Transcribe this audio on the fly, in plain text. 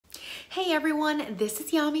Hey everyone, this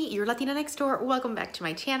is Yami, your Latina next door. Welcome back to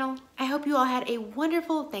my channel. I hope you all had a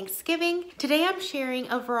wonderful Thanksgiving. Today I'm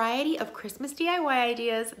sharing a variety of Christmas DIY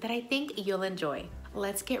ideas that I think you'll enjoy.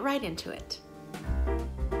 Let's get right into it.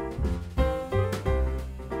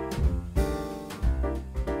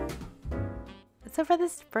 So for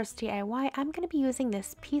this first DIY, I'm going to be using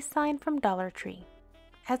this peace sign from Dollar Tree,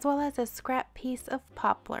 as well as a scrap piece of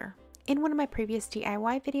poplar. In one of my previous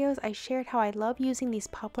DIY videos, I shared how I love using these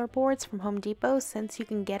poplar boards from Home Depot since you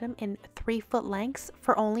can get them in 3-foot lengths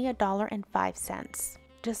for only $1.05,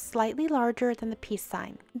 just slightly larger than the peace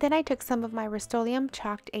sign. Then I took some of my Rust-Oleum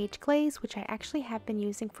chalked age glaze, which I actually have been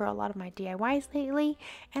using for a lot of my DIYs lately,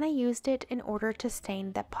 and I used it in order to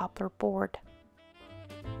stain that poplar board.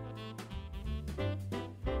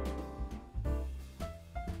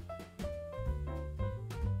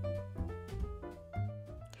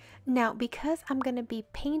 Now, because I'm going to be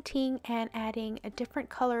painting and adding different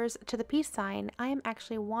colors to the peace sign, I am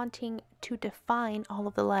actually wanting to define all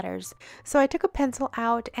of the letters. So I took a pencil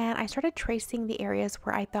out and I started tracing the areas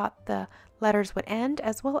where I thought the letters would end,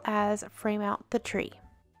 as well as frame out the tree.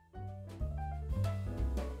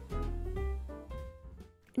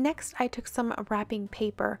 Next, I took some wrapping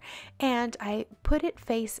paper and I put it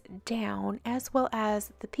face down as well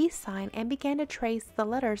as the peace sign and began to trace the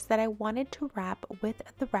letters that I wanted to wrap with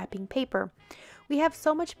the wrapping paper. We have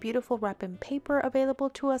so much beautiful wrapping paper available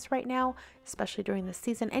to us right now, especially during the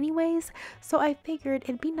season anyways, so I figured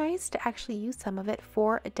it'd be nice to actually use some of it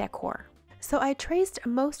for decor. So I traced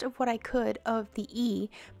most of what I could of the E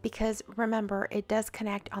because remember it does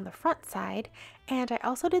connect on the front side, and I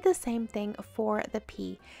also did the same thing for the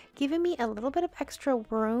P, giving me a little bit of extra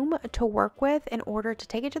room to work with in order to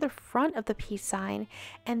take it to the front of the peace sign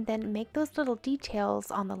and then make those little details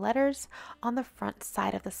on the letters on the front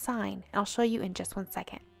side of the sign. I'll show you in just one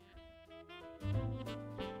second.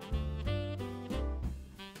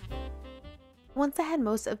 Once I had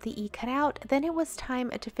most of the E cut out, then it was time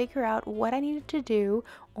to figure out what I needed to do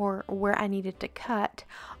or where I needed to cut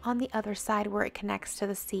on the other side where it connects to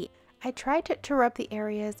the C. I tried to rub the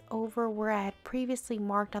areas over where I had previously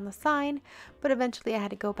marked on the sign, but eventually I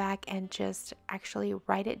had to go back and just actually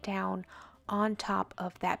write it down on top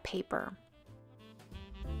of that paper.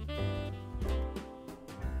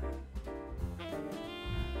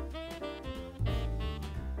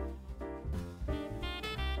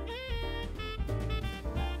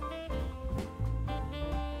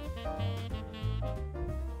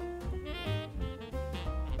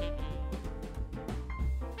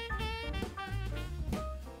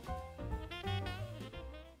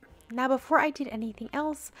 Now before I did anything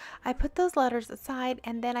else, I put those letters aside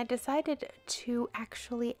and then I decided to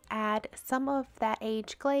actually add some of that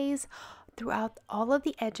age glaze throughout all of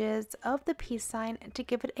the edges of the peace sign to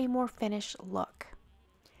give it a more finished look.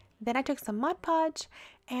 Then I took some Mod Podge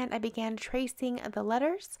and I began tracing the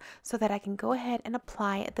letters so that I can go ahead and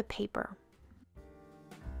apply the paper.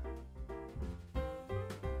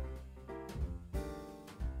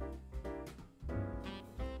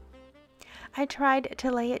 I tried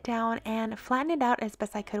to lay it down and flatten it out as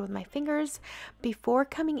best I could with my fingers before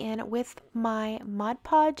coming in with my Mod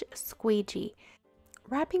Podge squeegee.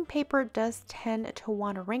 Wrapping paper does tend to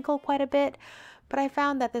want to wrinkle quite a bit, but I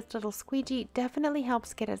found that this little squeegee definitely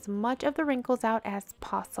helps get as much of the wrinkles out as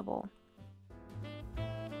possible.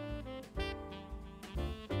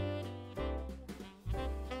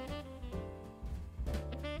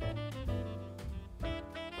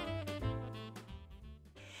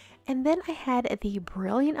 And then I had the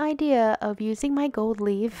brilliant idea of using my gold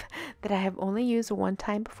leaf that I have only used one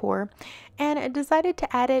time before and decided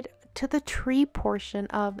to add it to the tree portion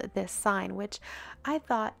of this sign, which I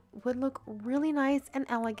thought would look really nice and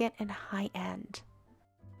elegant and high end.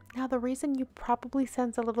 Now the reason you probably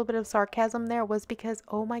sense a little bit of sarcasm there was because,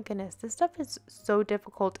 oh my goodness, this stuff is so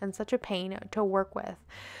difficult and such a pain to work with.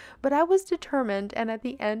 But I was determined, and at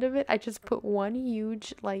the end of it I just put one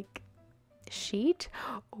huge sheet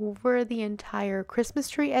over the entire Christmas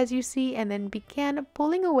tree as you see, and then began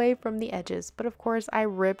pulling away from the edges, but of course I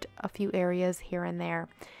ripped a few areas here and there.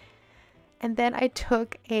 And then I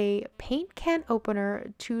took a paint can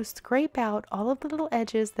opener to scrape out all of the little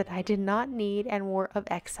edges that I did not need and were of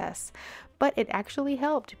excess, but it actually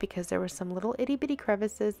helped because there were some little itty bitty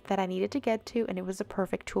crevices that I needed to get to, and it was a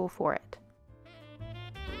perfect tool for it.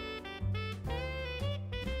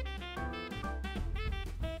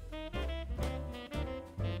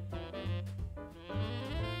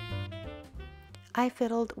 I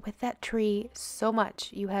fiddled with that tree so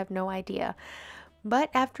much, you have no idea.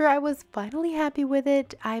 But after I was finally happy with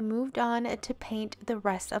it, I moved on to paint the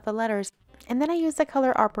rest of the letters. And then I used the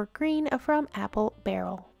color Arbor Green from Apple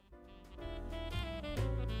Barrel.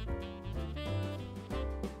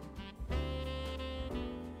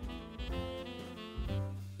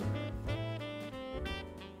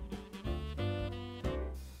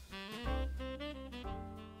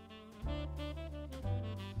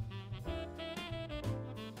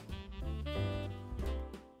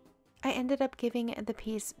 I ended up giving the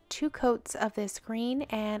piece 2 coats of this green,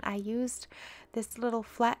 and I used this little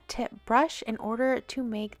flat tip brush in order to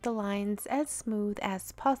make the lines as smooth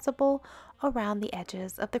as possible around the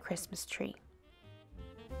edges of the Christmas tree.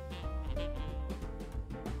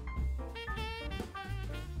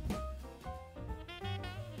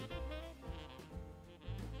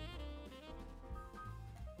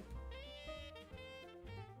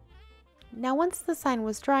 Now once the sign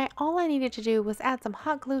was dry, all I needed to do was add some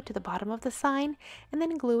hot glue to the bottom of the sign and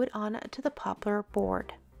then glue it on to the poplar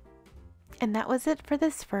board. And that was it for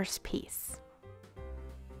this first piece.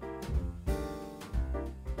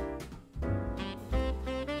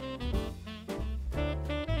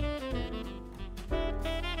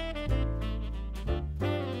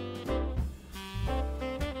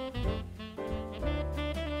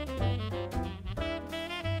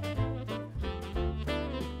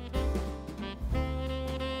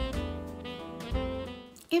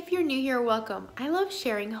 If you're new here, welcome. I love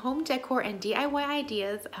sharing home decor and DIY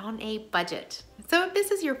ideas on a budget. So if this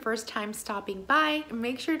is your first time stopping by,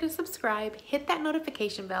 make sure to subscribe, hit that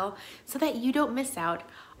notification bell so that you don't miss out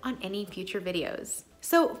on any future videos.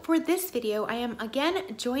 So for this video, I am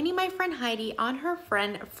again joining my friend Heidi on her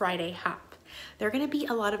Friend Friday hop. There are going to be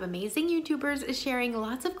a lot of amazing YouTubers sharing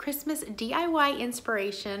lots of Christmas DIY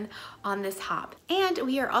inspiration on this hop. And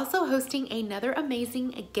we are also hosting another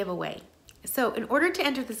amazing giveaway. So in order to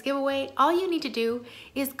enter this giveaway, all you need to do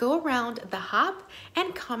is go around the hop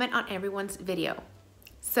and comment on everyone's video.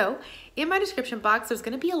 So in my description box, there's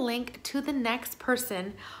going to be a link to the next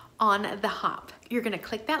person on the hop. You're going to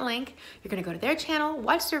click that link, you're going to go to their channel,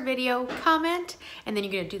 watch their video, comment, and then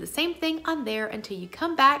you're going to do the same thing on there until you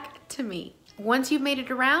come back to me. Once you've made it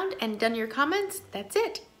around and done your comments, that's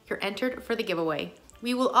it. You're entered for the giveaway.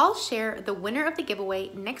 We will all share the winner of the giveaway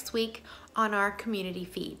next week on our community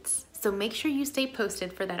feeds. So make sure you stay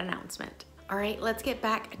posted for that announcement. All right, let's get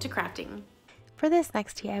back to crafting. For this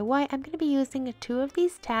next DIY, I'm going to be using 2 of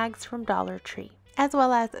these tags from Dollar Tree, as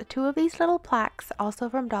well as 2 of these little plaques also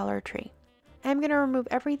from Dollar Tree. I'm going to remove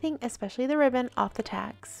everything, especially the ribbon, off the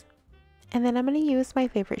tags. And then I'm going to use my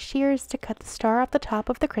favorite shears to cut the star off the top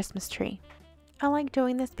of the Christmas tree. I like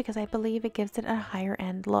doing this because I believe it gives it a higher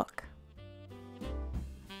end look.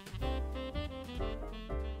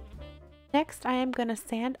 Next, I am going to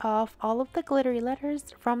sand off all of the glittery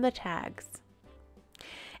letters from the tags.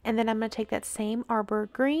 And then I'm going to take that same arbor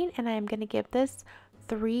green and I am going to give this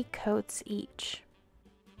 3 coats each.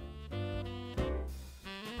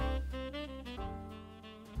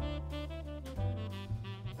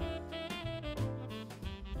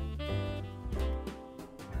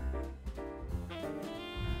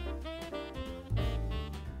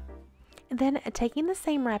 Then taking the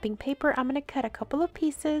same wrapping paper, I'm going to cut a couple of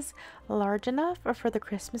pieces large enough for the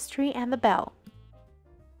Christmas tree and the bell.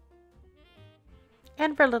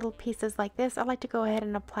 And for little pieces like this, I like to go ahead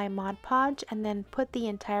and apply Mod Podge and then put the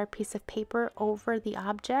entire piece of paper over the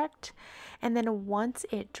object. And then once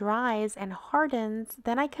it dries and hardens,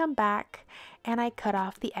 then I come back and I cut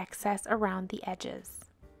off the excess around the edges.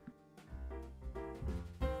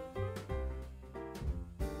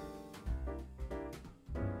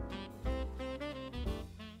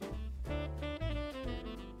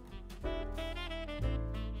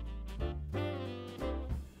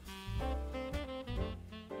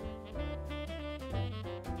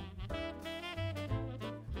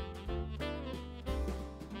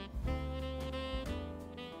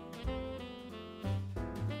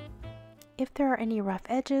 If there are any rough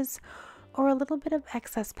edges or a little bit of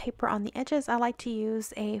excess paper on the edges, I like to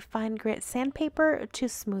use a fine grit sandpaper to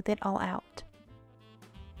smooth it all out.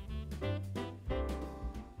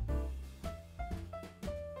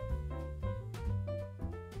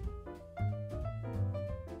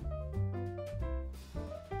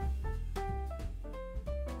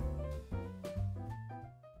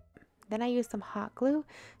 Then I use some hot glue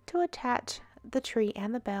to attach the tree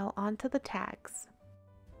and the bell onto the tags.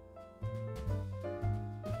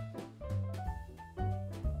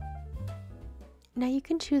 Now you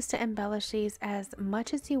can choose to embellish these as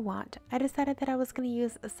much as you want. I decided that I was going to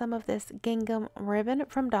use some of this gingham ribbon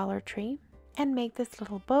from Dollar Tree and make this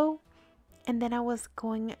little bow. And then I was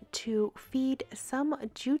going to feed some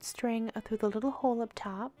jute string through the little hole up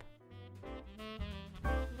top.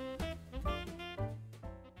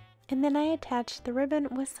 And then I attached the ribbon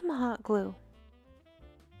with some hot glue.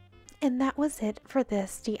 And that was it for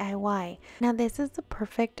this DIY. Now this is the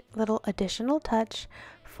perfect little additional touch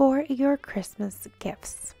for your Christmas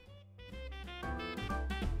gifts.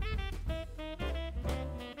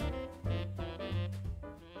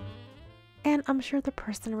 and I'm sure the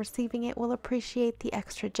person receiving it will appreciate the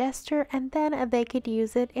extra gesture, and then they could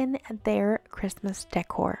use it in their Christmas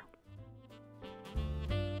decor.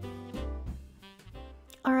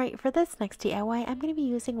 Alright, for this next DIY, I'm going to be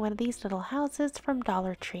using one of these little houses from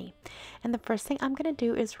Dollar Tree. And the first thing I'm going to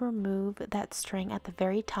do is remove that string at the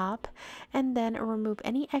very top, and then remove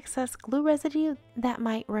any excess glue residue that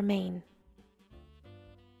might remain.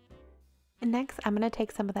 Next, I'm going to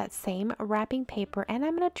take some of that same wrapping paper and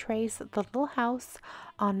I'm going to trace the little house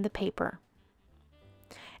on the paper.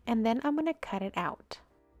 And then I'm going to cut it out.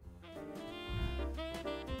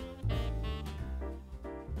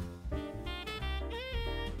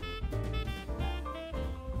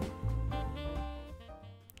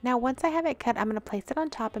 Now once I have it cut, I'm going to place it on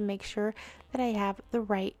top and make sure that I have the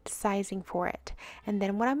right sizing for it. And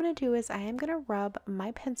then what I'm going to do is I am going to rub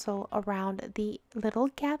my pencil around the little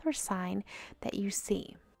gather sign that you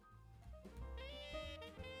see.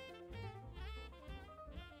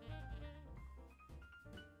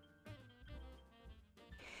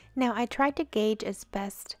 Now I tried to gauge as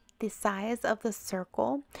best the size of the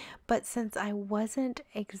circle, but since I wasn't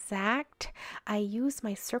exact, I used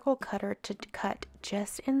my circle cutter to cut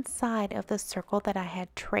just inside of the circle that I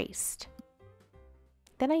had traced.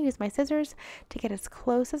 Then I used my scissors to get as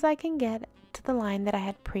close as I can get to the line that I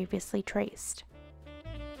had previously traced.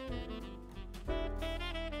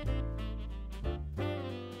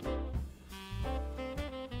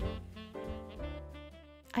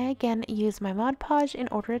 I again use my Mod Podge in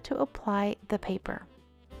order to apply the paper.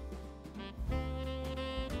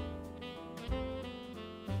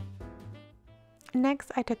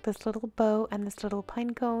 Next, I took this little bow and this little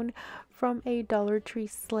pine cone from a Dollar Tree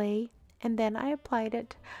sleigh, and then I applied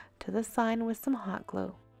it to the sign with some hot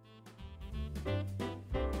glue.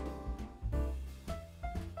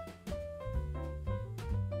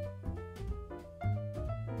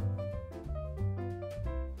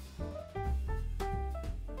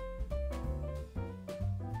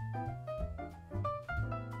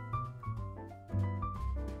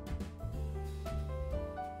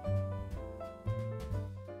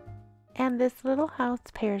 And this little house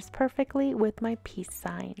pairs perfectly with my peace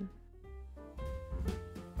sign.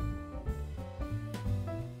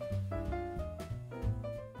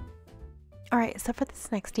 Alright, so for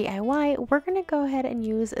this next DIY, we're going to go ahead and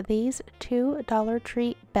use these two Dollar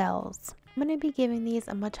Tree bells. I'm going to be giving these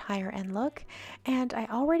a much higher end look, and I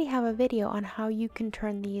already have a video on how you can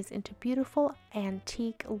turn these into beautiful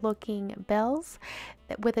antique looking bells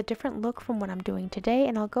with a different look from what I'm doing today,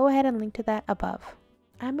 and I'll go ahead and link to that above.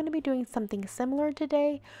 I'm going to be doing something similar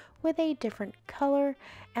today with a different color,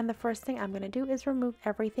 and the first thing I'm going to do is remove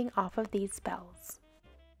everything off of these bells.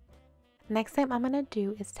 Next thing I'm going to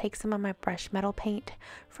do is take some of my brush metal paint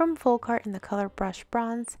from Full Cart in the color Brush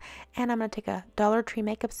Bronze, and I'm going to take a Dollar Tree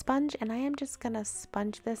makeup sponge and I am just going to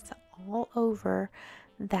sponge this all over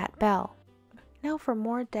that bell. Now for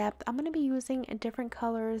more depth, I'm going to be using different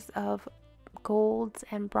colors of golds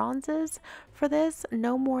and bronzes for this,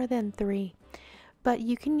 no more than 3. But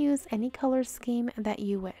you can use any color scheme that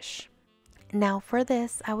you wish. Now for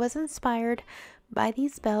this, I was inspired by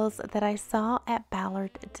these bells that I saw at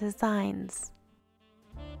Ballard Designs.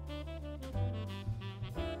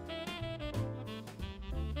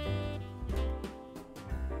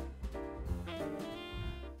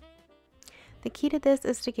 The key to this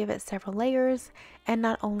is to give it several layers and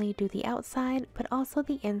not only do the outside, but also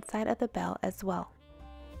the inside of the bell as well.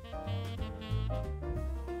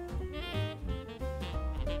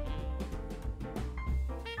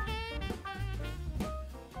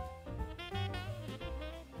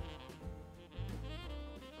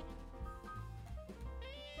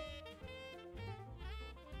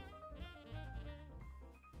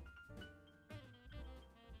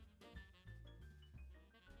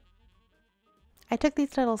 I took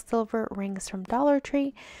these little silver rings from Dollar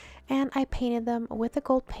Tree and I painted them with a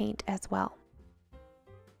gold paint as well.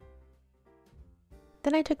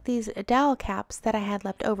 Then I took these dowel caps that I had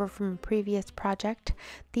left over from a previous project.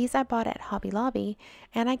 These I bought at Hobby Lobby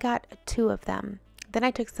and I got 2 of them. Then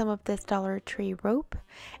I took some of this Dollar Tree rope,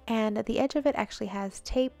 and the edge of it actually has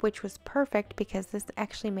tape, which was perfect because this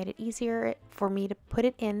actually made it easier for me to put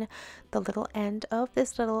it in the little end of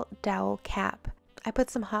this little dowel cap. I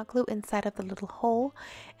put some hot glue inside of the little hole,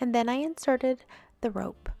 and then I inserted the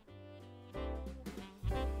rope.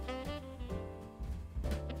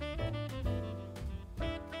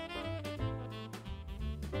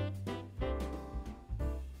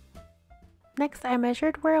 Next, I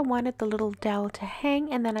measured where I wanted the little dowel to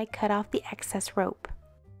hang, and then I cut off the excess rope.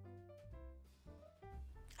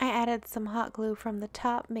 I added some hot glue from the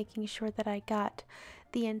top, making sure that I got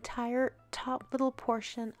the entire top little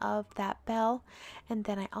portion of that bell, and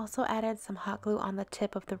then I also added some hot glue on the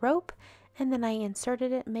tip of the rope, and then I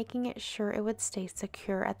inserted it, making it sure it would stay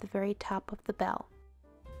secure at the very top of the bell.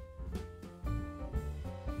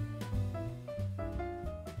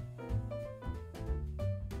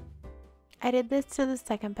 I did this to the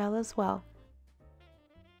second bell as well.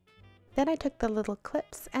 Then I took the little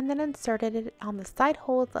clips and then inserted it on the side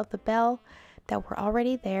holes of the bell that were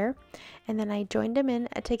already there, and then I joined them in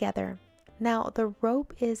together. Now the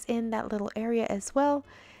rope is in that little area as well,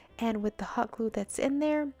 and with the hot glue that's in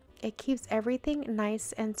there, it keeps everything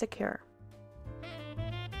nice and secure.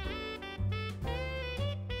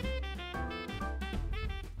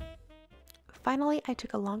 Finally, I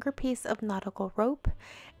took a longer piece of nautical rope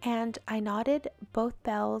and I knotted both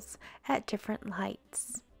bells at different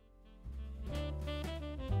heights.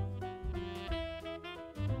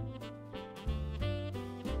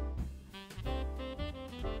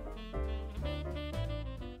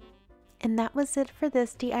 And that was it for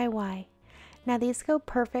this DIY. Now these go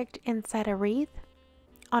perfect inside a wreath,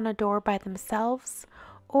 on a door by themselves,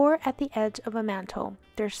 or at the edge of a mantle.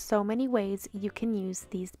 There's so many ways you can use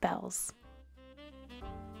these bells.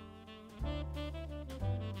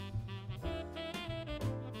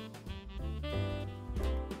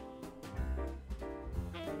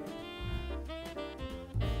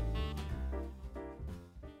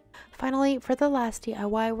 Finally, for the last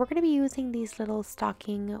DIY, we're going to be using these little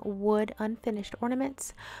stocking wood unfinished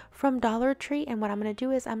ornaments from Dollar Tree. And what I'm going to do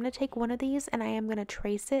is I'm going to take one of these and I am going to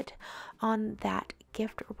trace it on that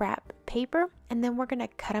gift wrap paper, and then we're going to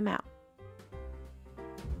cut them out.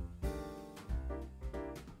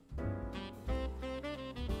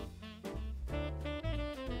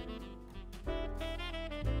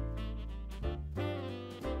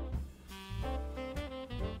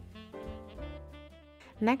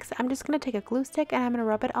 Next, I'm just going to take a glue stick and I'm going to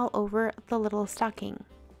rub it all over the little stocking.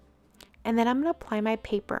 And then I'm going to apply my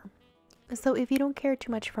paper. So if you don't care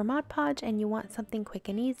too much for Mod Podge and you want something quick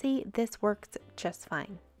and easy, this works just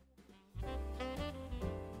fine.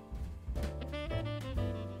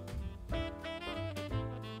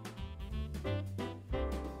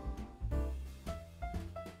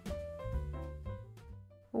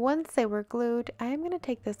 Once they were glued, I am going to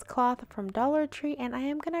take this cloth from Dollar Tree and I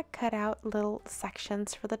am going to cut out little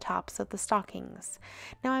sections for the tops of the stockings.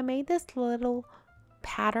 Now I made this little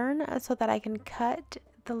pattern so that I can cut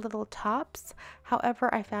the little tops.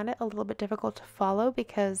 However, I found it a little bit difficult to follow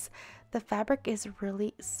because the fabric is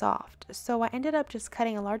really soft. So I ended up just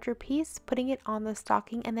cutting a larger piece, putting it on the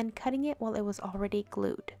stocking, and then cutting it while it was already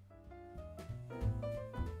glued.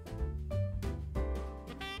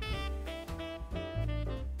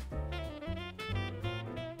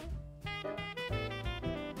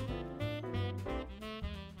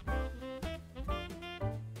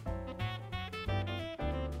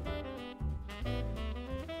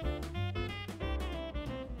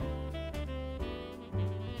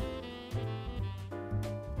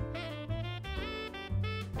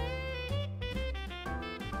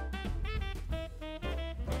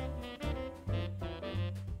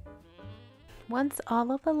 Once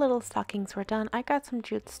all of the little stockings were done, I got some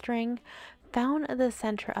jute string, found the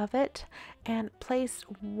center of it, and placed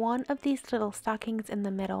one of these little stockings in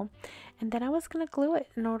the middle, and then I was going to glue it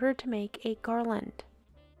in order to make a garland.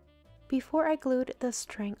 Before I glued the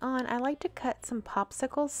string on, I like to cut some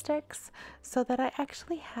popsicle sticks so that I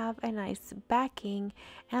actually have a nice backing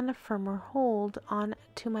and a firmer hold on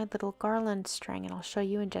to my little garland string, and I'll show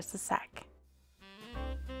you in just a sec.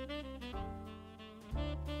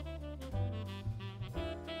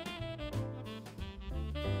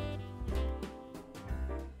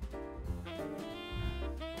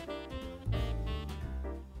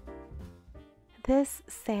 This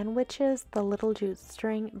sandwiches the little jute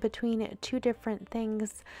string between two different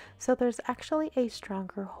things, so there's actually a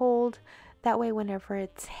stronger hold. That way, whenever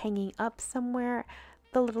it's hanging up somewhere,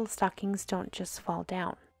 the little stockings don't just fall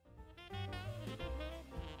down.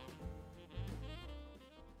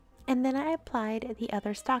 And then I applied the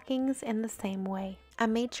other stockings in the same way. I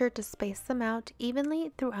made sure to space them out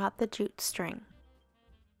evenly throughout the jute string.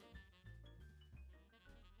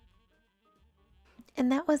 And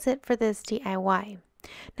that was it for this DIY.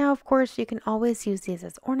 Now, of course, you can always use these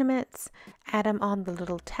as ornaments, add them on the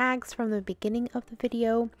little tags from the beginning of the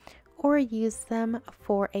video, or use them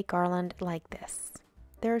for a garland like this.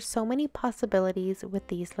 There are so many possibilities with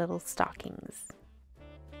these little stockings.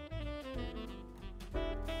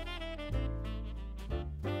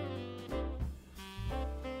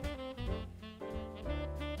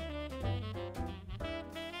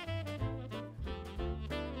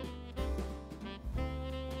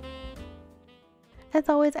 As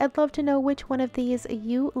always, I'd love to know which one of these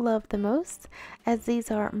you love the most, as these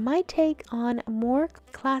are my take on more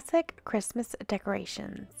classic Christmas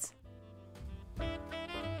decorations.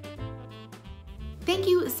 Thank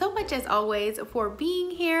you so much as always for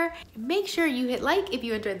being here. Make sure you hit like if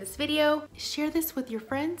you enjoyed this video. Share this with your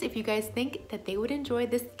friends if you guys think that they would enjoy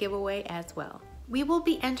this giveaway as well. We will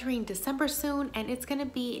be entering December soon, and it's gonna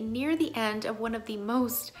be near the end of one of the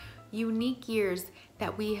most unique years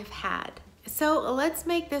that we have had. So let's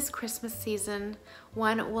make this Christmas season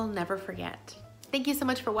one we'll never forget. Thank you so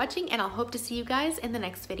much for watching, and I'll hope to see you guys in the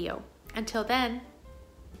next video. Until then,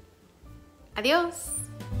 adios.